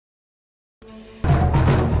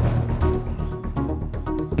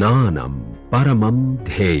Jnanam Paramam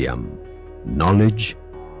Dheyam. Knowledge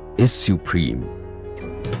is supreme.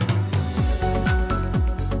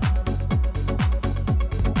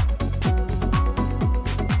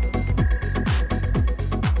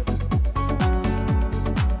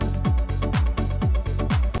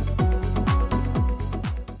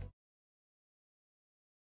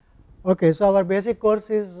 Okay, so our basic course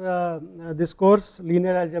is this course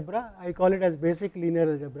linear algebra. I call it as basic linear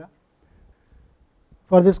algebra.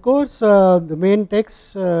 For this course, the main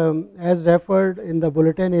text as referred in the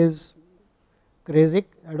bulletin is Kreyszig,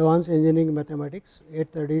 Advanced Engineering Mathematics,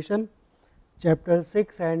 8th edition, chapter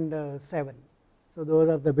 6 and 7. So those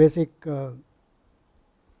are the basic two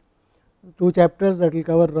chapters that will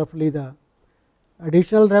cover roughly the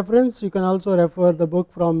additional reference. You can also refer the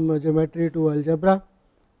book From Geometry to Algebra,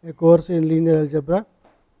 a course in linear algebra,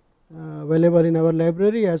 available in our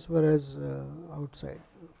library as well as outside.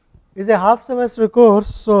 It is a half semester course,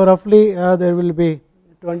 so roughly there will be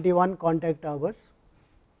 21 contact hours.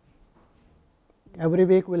 Every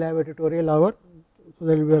week we will have a tutorial hour, so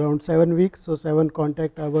there will be around 7 weeks, so 7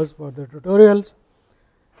 contact hours for the tutorials,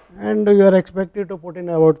 and you are expected to put in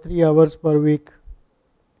about 3 hours per week.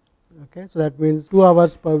 Okay, so that means 2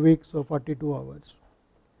 hours per week, so 42 hours.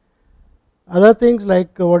 Other things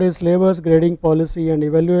like what is syllabus, grading policy and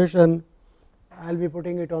evaluation, I will be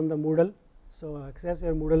putting it on the Moodle. So access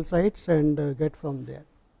your Moodle sites and get from there.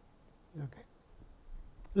 Okay.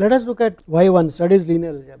 Let us look at Y1, studies linear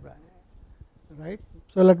algebra. Right.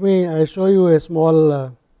 So let me show you a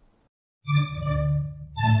small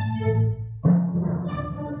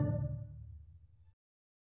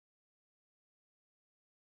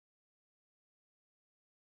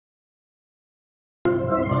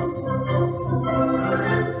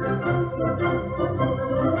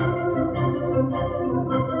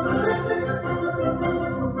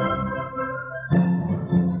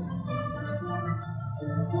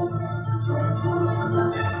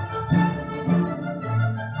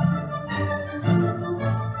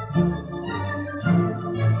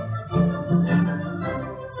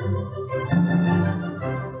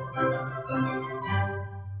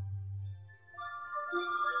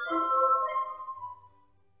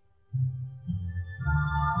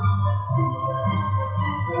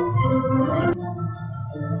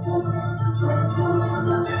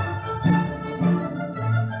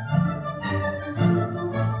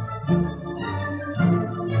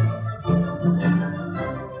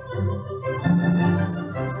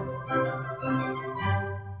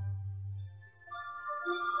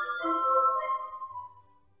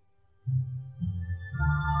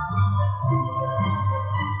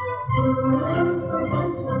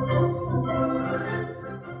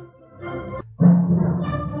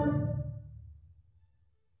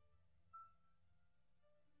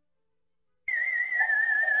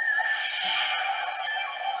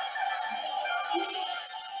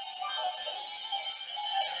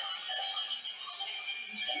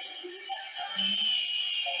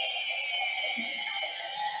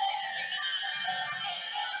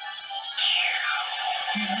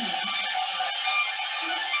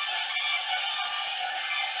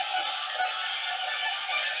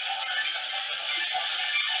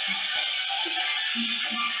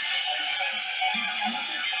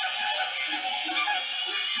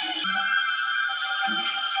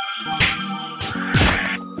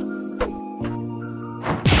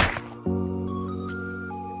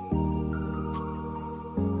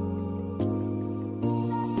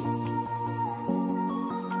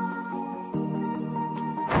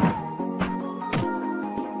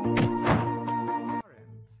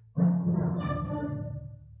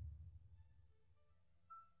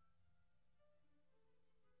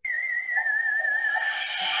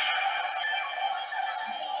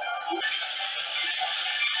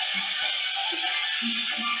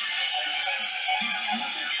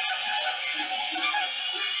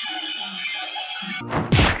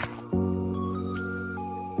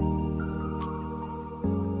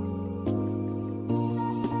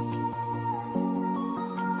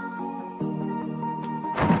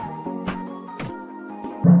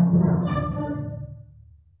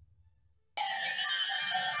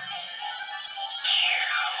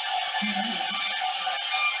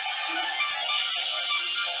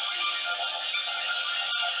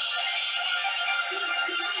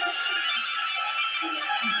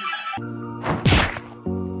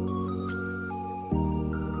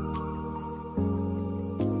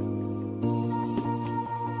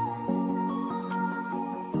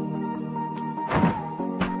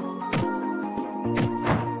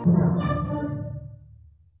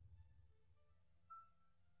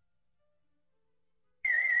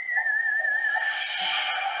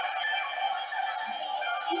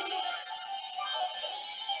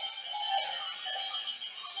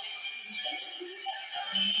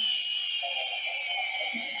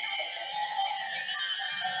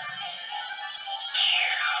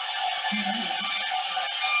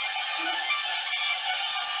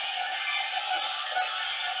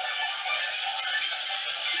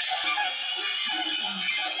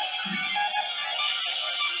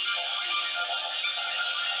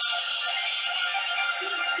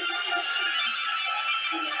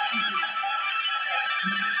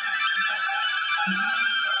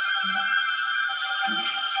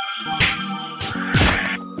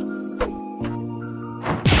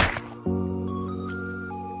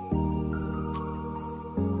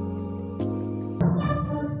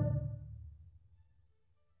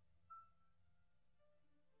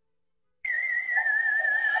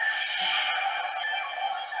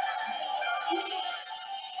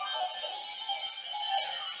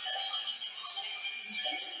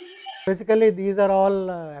Basically, these are all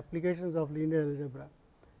applications of linear algebra,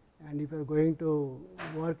 and if you are going to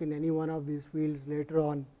work in any one of these fields later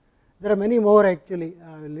on, there are many more actually.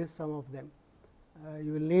 I will list some of them.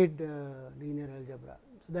 You will need linear algebra.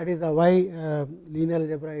 So, that is why linear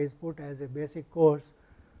algebra is put as a basic course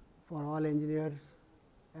for all engineers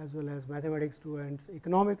as well as mathematics students,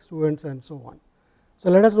 economics students and so on. So,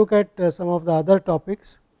 let us look at some of the other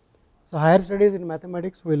topics. So, higher studies in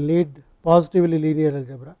mathematics will need positively linear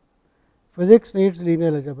algebra, physics needs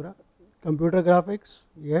linear algebra, computer graphics,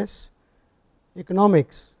 yes,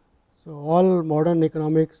 economics. So, all modern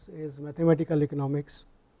economics is mathematical economics,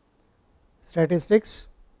 statistics,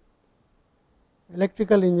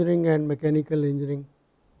 electrical engineering and mechanical engineering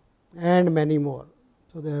and many more.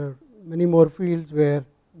 So, there are many more fields where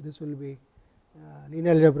this will be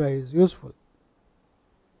linear algebra is useful.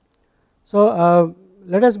 So,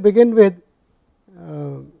 let us begin with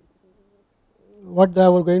what we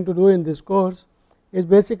are going to do in this course is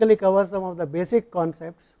basically cover some of the basic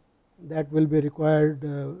concepts that will be required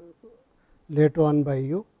later on by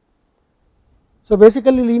you. So,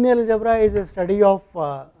 basically linear algebra is a study of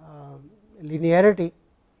linearity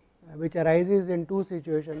which arises in two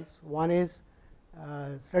situations. One is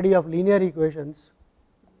study of linear equations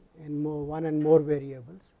in one and more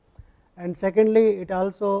variables, and secondly it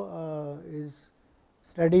also is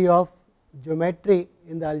study of geometry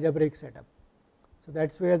in the algebraic setup. So,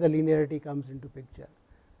 that is where the linearity comes into picture.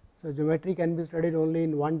 So, geometry can be studied only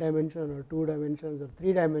in one dimension or two dimensions or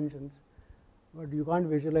three dimensions, but you can't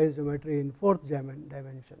visualize geometry in fourth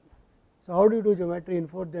dimension. So, how do you do geometry in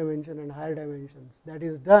fourth dimension and higher dimensions? That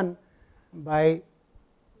is done by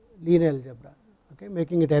linear algebra, okay,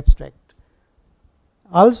 making it abstract.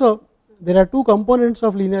 Also, there are two components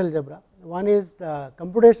of linear algebra. One is the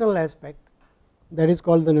computational aspect, that is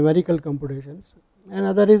called the numerical computations, and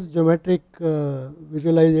other is geometric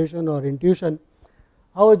visualization or intuition,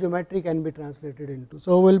 how geometry can be translated into.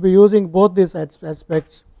 So, we will be using both these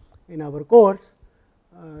aspects in our course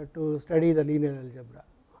to study the linear algebra,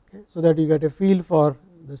 okay, so that you get a feel for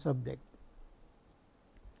the subject.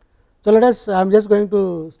 So, let us, I am just going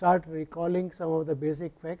to start recalling some of the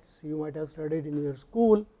basic facts you might have studied in your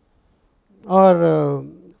school or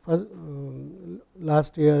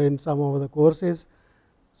last year in some of the courses.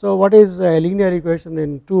 So, what is a linear equation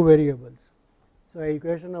in two variables? So, a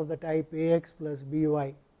equation of the type Ax plus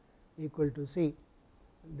By equal to C,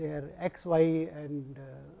 their x, y and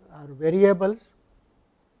are variables,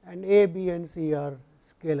 and A, B and C are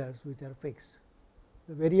scalars which are fixed.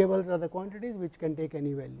 The variables are the quantities which can take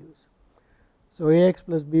any values. So, Ax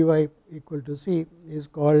plus By equal to C is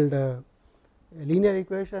called a linear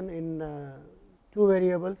equation in two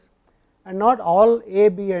variables, and not all A,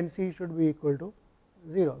 B and C should be equal to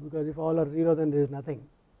 0, because if all are 0 then there is nothing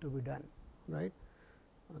to be done, right.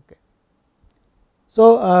 Okay.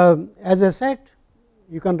 So, as a set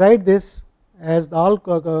you can write this as the all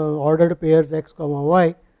ordered pairs x comma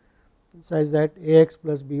y such that Ax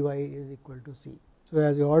plus By is equal to C. So,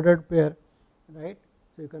 as a ordered pair, right.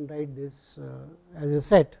 So, you can write this as a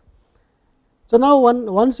set. So, now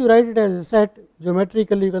once you write it as a set,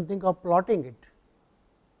 geometrically you can think of plotting it,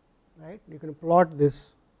 right. You can plot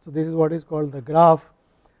this. So, this is what is called the graph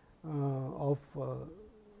of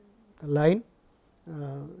the line.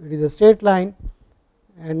 It is a straight line,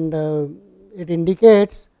 and it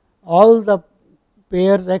indicates all the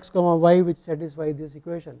pairs x comma y which satisfy this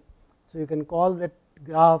equation. So, you can call that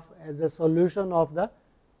graph as a solution of the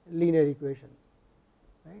linear equation,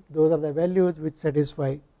 right. Those are the values which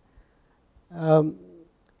satisfy.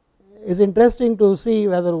 It's interesting to see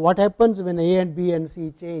whether what happens when A and B and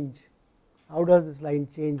C change, how does this line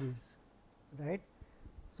changes, right.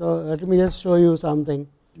 So, let me just show you something.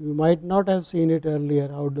 You might not have seen it earlier,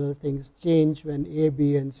 how do things change when A,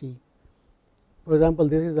 B and C. For example,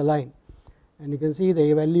 this is the line, and you can see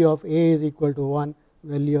the value of A is equal to 1,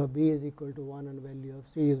 value of B is equal to 1 and value of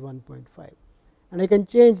C is 1.5, and I can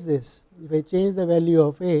change this. If I change the value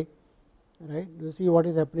of A, right, you see what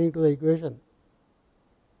is happening to the equation.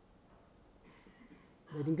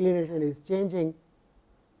 The inclination is changing,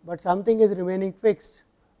 but something is remaining fixed,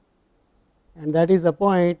 and that is the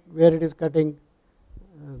point where it is cutting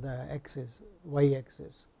the axis, y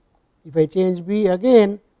axis. If I change B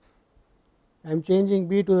again, I am changing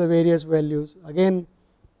B to the various values again,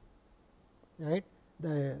 right,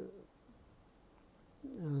 the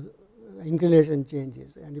inclination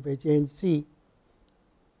changes, and if I change C,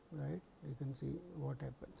 right, you can see what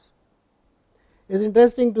happens. It is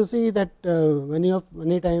interesting to see that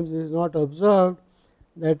many times it is not observed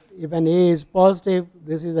that if an A is positive,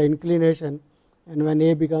 this is the inclination, and when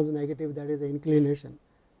A becomes negative, that is the inclination,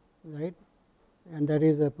 right. and that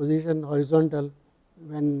is a position horizontal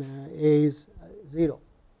when A is 0.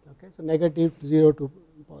 Okay. So, negative 0 to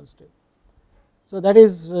positive. So, that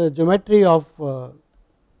is geometry of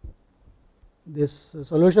this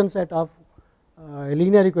solution set of a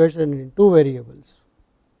linear equation in two variables.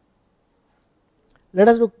 Let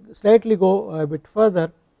us look slightly go a bit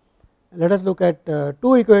further. Let us look at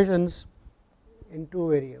two equations in two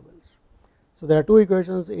variables. So, there are two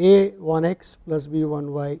equations a1x plus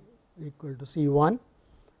b1y equal to c1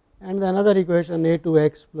 and another equation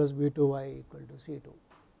a2x plus b2y equal to c2,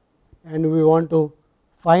 and we want to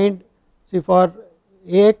find, see, for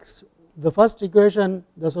ax, the first equation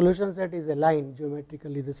the solution set is a line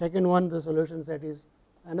geometrically, the second one the solution set is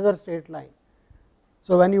another straight line.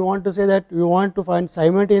 So, when you want to say that you want to find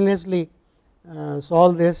simultaneously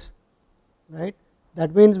solve this, right,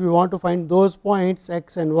 that means we want to find those points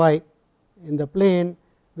x and y in the plane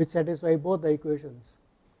which satisfy both the equations,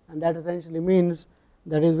 and that essentially means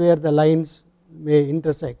that is where the lines may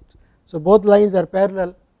intersect. So, both lines are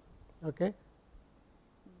parallel, okay,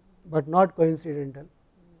 but not coincidental.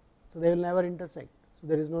 So, they will never intersect. So,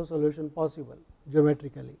 there is no solution possible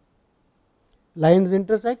geometrically. Lines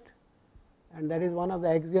intersect, and that is one of the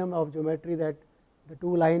axiom of geometry, that the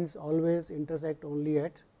two lines always intersect only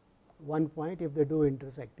at one point if they do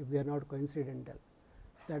intersect, if they are not coincidental.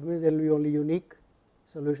 So, that means there will be only unique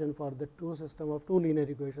solution for the two system of two linear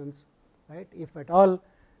equations, right. If at all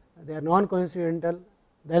they are non coincidental,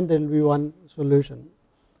 then there will be one solution,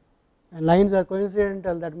 and lines are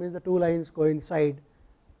coincidental, that means the two lines coincide.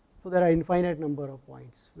 So, there are infinite number of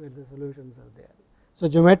points where the solutions are there. So,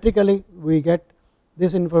 geometrically we get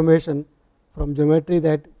this information from geometry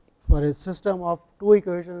that for a system of two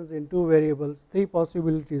equations in two variables, three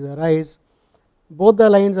possibilities arise. Both the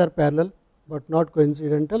lines are parallel but not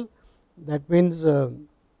coincidental, that means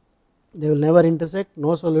they will never intersect,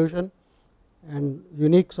 no solution, and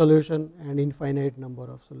unique solution and infinite number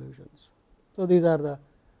of solutions. So, these are the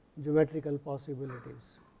geometrical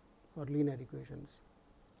possibilities for linear equations.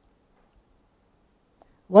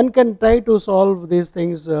 One can try to solve these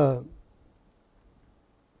things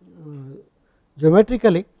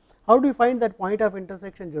geometrically. How do you find that point of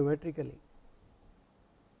intersection geometrically?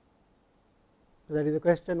 So, that is a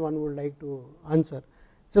question one would like to answer.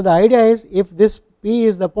 So, the idea is, if this P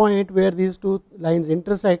is the point where these two lines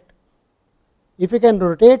intersect, if you can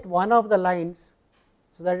rotate one of the lines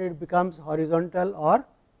so that it becomes horizontal or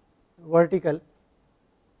vertical,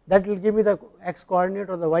 that will give me the x coordinate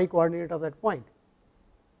or the y coordinate of that point,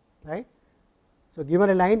 right. So, given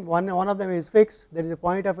a line, one of them is fixed, there is a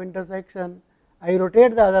point of intersection, I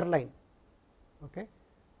rotate the other line, okay,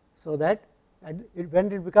 so that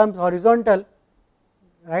when it becomes horizontal,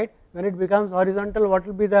 right, when it becomes horizontal, what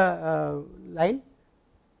will be the line?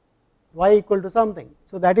 Y equal to something.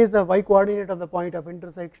 So, that is the y coordinate of the point of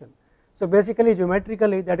intersection. So, basically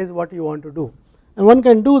geometrically that is what you want to do, and one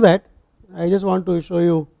can do that. I just want to show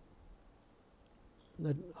you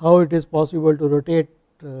that how it is possible to rotate,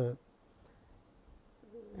 and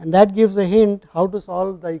that gives a hint how to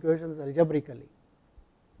solve the equations algebraically.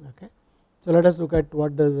 Okay. So, let us look at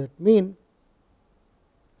what does that mean.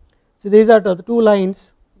 So, these are the two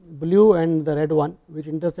lines, blue and the red one, which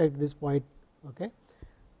intersect this point. Okay.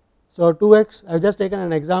 So, 2x, I have just taken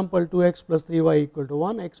an example, 2x plus 3y equal to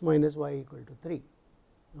 1, x minus y equal to 3.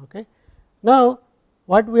 Okay. Now,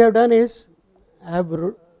 what we have done is, I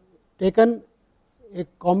have taken a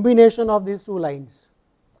combination of these two lines.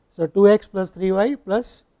 So, 2x plus 3y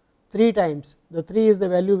plus 3 times, the 3 is the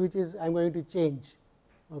value which is I am going to change,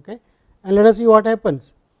 okay, and let us see what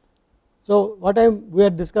happens. So, what we are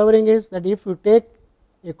discovering is that if you take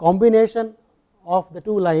a combination of the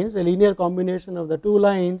two lines, a linear combination of the two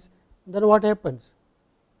lines, then what happens?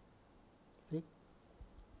 See,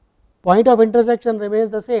 point of intersection remains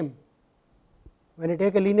the same when you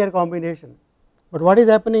take a linear combination, but what is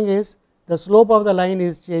happening is the slope of the line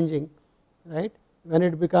is changing, right. When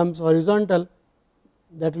it becomes horizontal,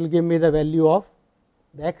 that will give me the value of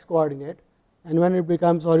the x coordinate, and when it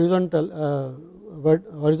becomes horizontal,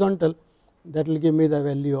 that will give me the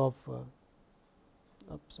value of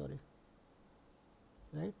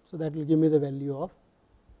right. So, that will give me the value of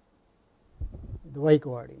the y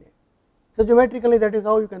coordinate. So, geometrically that is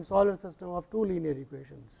how you can solve a system of two linear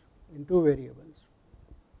equations in two variables.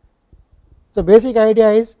 So, basic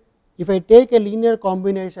idea is, if I take a linear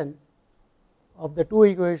combination of the two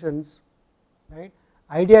equations, right,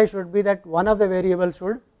 idea should be that one of the variables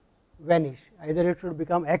should vanish, either it should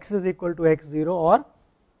become x is equal to x0 or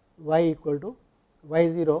y equal to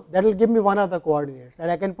y0, that will give me one of the coordinates, and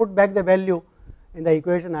I can put back the value in the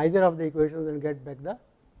equation, either of the equations, and get back the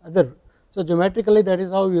other. So, geometrically that is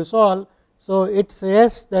how you solve So it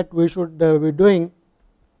says that we should be doing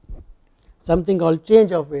something called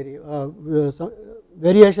change of variation,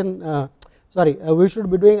 we should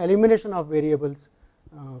be doing elimination of variables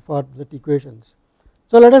for that equations.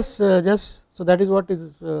 So let us so that is what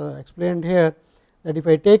is explained here, that if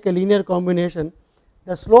I take a linear combination,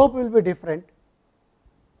 the slope will be different,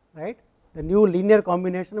 right. The new linear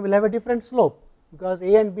combination will have a different slope, because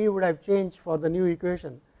A and B would have changed for the new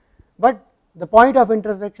equation, but the point of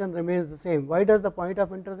intersection remains the same. Why does the point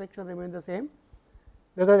of intersection remain the same?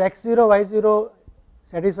 Because x0 y0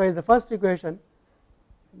 satisfies the first equation,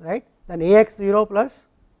 right. Then Ax0 plus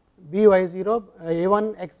By0,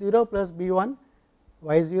 A1 x0 plus B1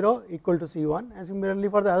 y0 equal to C1, and similarly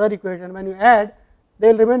for the other equation, when you add,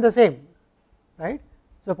 they will remain the same, right.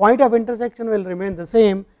 So point of intersection will remain the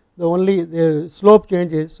same, the only the slope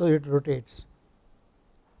changes, so it rotates.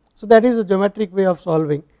 So that is a geometric way of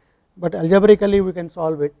solving, but algebraically we can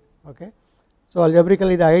solve it. Okay. So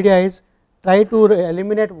algebraically the idea is try to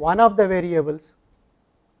eliminate one of the variables,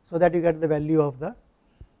 so that you get the value of the,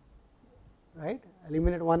 right,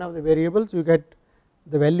 eliminate one of the variables, you get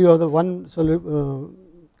the value of the one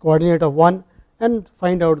coordinate of one and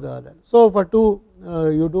find out the other. So for 2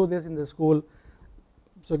 you do this in the school.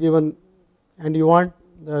 So given, and you want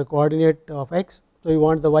the coordinate of x, so you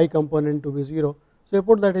want the y component to be 0, so you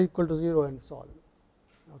put that equal to 0 and solve.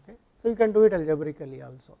 Okay. So you can do it algebraically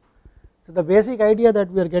also. So the basic idea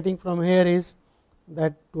that we are getting from here is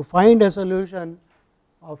that to find a solution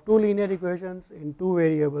of 2 linear equations in 2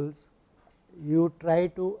 variables, you try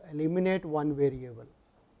to eliminate one variable,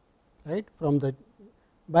 right, from the,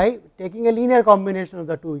 by taking a linear combination of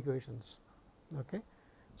the 2 equations. Okay.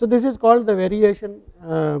 So this is called the variation,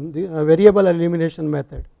 the variable elimination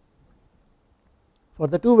method for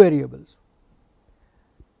the 2 variables.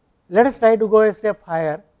 Let us try to go a step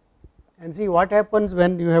higher and see what happens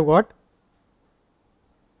when you have got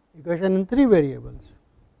equation in 3 variables.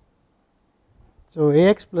 So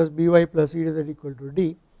Ax plus By plus Ez equal to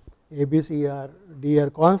D, A, B, C are D are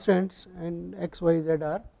constants and X, Y, Z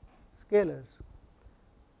are scalars.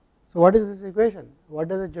 So what is this equation? What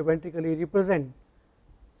does it geometrically represent?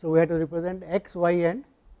 So we have to represent X, Y and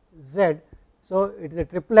Z. So it is a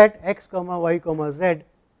triplet X comma Y comma Z,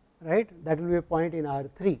 right, that will be a point in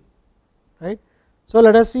R3, right. So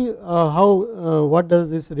let us see how what does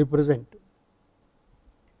this represent.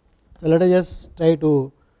 So let us just try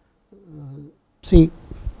to see.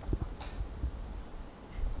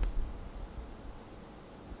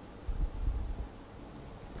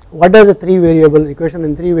 What does a 3 variable equation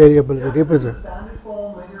in 3 variables represent? The standard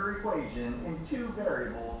form linear equation in 2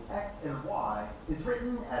 variables x and y is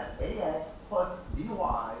written as ax plus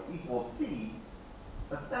by equals c.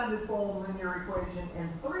 A standard form linear equation in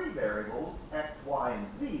 3 variables x, y, and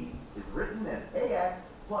z is written as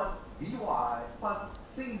ax plus by plus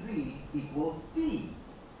cz equals d,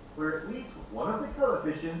 where at least one of the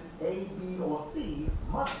coefficients a, b, or c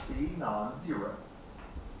must be non-zero.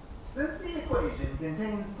 Since the equation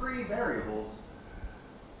contains 3 variables,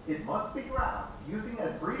 it must be graphed using a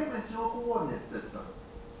 3-dimensional coordinate system.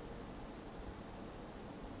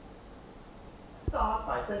 Start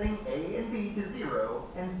by setting a and b to 0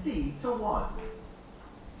 and c to 1.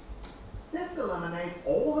 This eliminates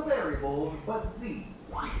all the variables but z.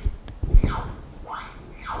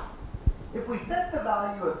 If we set the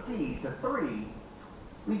value of t to 3,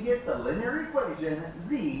 we get the linear equation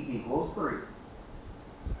z equals 3.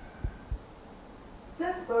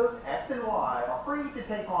 Since both x and y are free to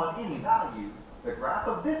take on any value, the graph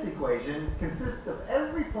of this equation consists of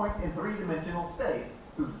every point in 3-dimensional space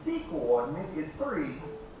whose z coordinate is 3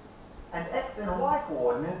 and x and y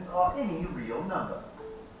coordinates are any real number.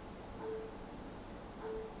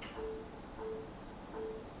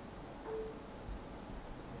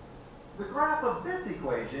 The graph of this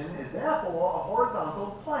equation is therefore a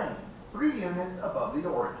horizontal plane, 3 units above the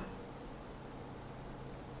origin.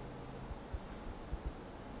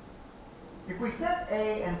 If we set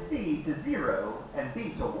a and c to 0 and b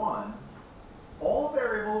to 1, all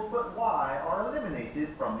variables but y are eliminated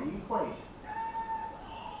from the equation.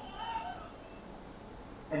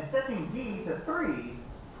 And setting d to 3,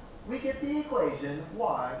 we get the equation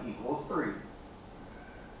y equals 3.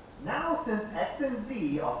 Now, since x and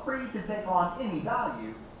z are free to take on any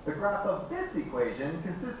value, the graph of this equation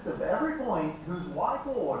consists of every point whose y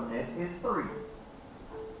coordinate is 3.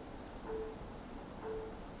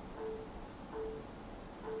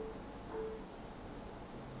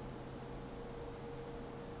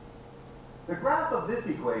 The graph of this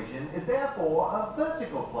equation is therefore a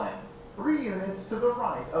vertical plane, 3 units to the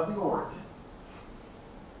right of the origin.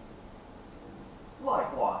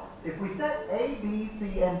 Likewise, if we set a, b,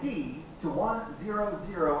 c, and d to 1, 0,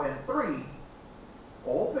 0, and 3,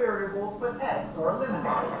 all variables but x are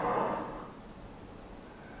eliminated,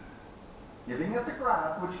 giving us a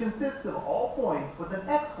graph which consists of all points with an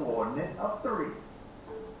x-coordinate of 3.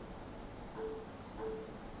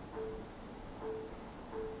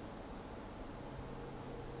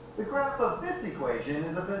 The graph of this equation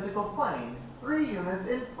is a vertical plane 3 units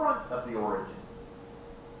in front of the origin.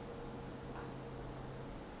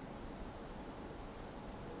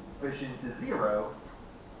 Coefficient to 0,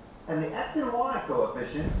 and the x and y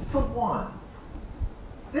coefficients to 1.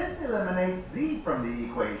 This eliminates z from the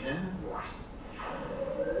equation,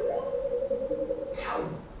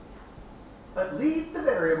 but leaves the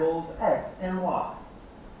variables x and y.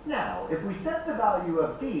 Now, if we set the value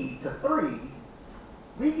of d to 3,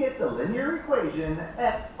 we get the linear equation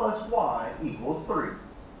x plus y equals 3.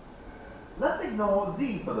 Let's ignore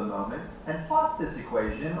z for the moment and plot this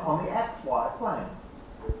equation on the xy plane.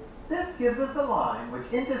 This gives us a line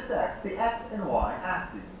which intersects the x and y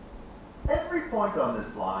axes. Every point on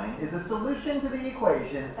this line is a solution to the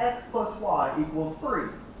equation x plus y equals 3,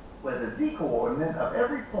 where the z-coordinate of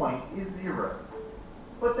every point is 0.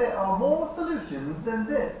 But there are more solutions than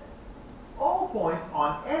this. All points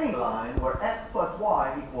on any line where x plus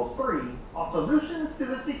y equals 3 are solutions to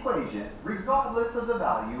this equation, regardless of the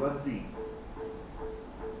value of z.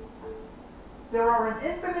 There are an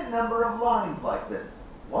infinite number of lines like this,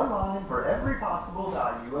 one line for every possible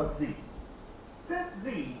value of z. Since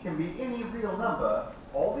z can be any real number,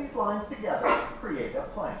 all these lines together create a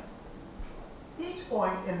plane. Each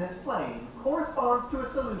point in this plane corresponds to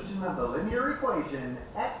a solution of the linear equation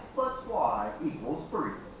x plus y equals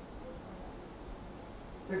 3.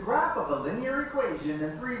 The graph of a linear equation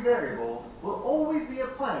in 3 variables will always be a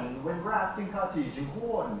plane when graphed in Cartesian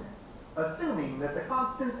coordinates, assuming that the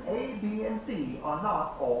constants a, b, and c are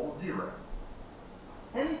not all 0.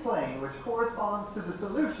 Any plane which corresponds to the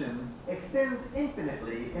solutions extends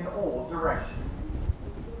infinitely in all directions.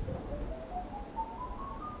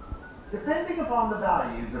 Depending upon the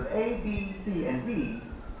values of a, b, c, and d,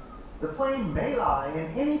 the plane may lie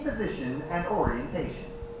in any position and orientation.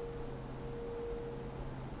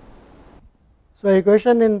 So,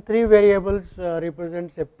 equation in 3 variables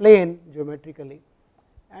represents a plane geometrically,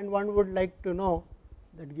 and one would like to know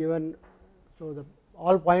that given, so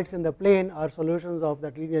all points in the plane are solutions of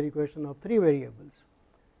that linear equation of 3 variables.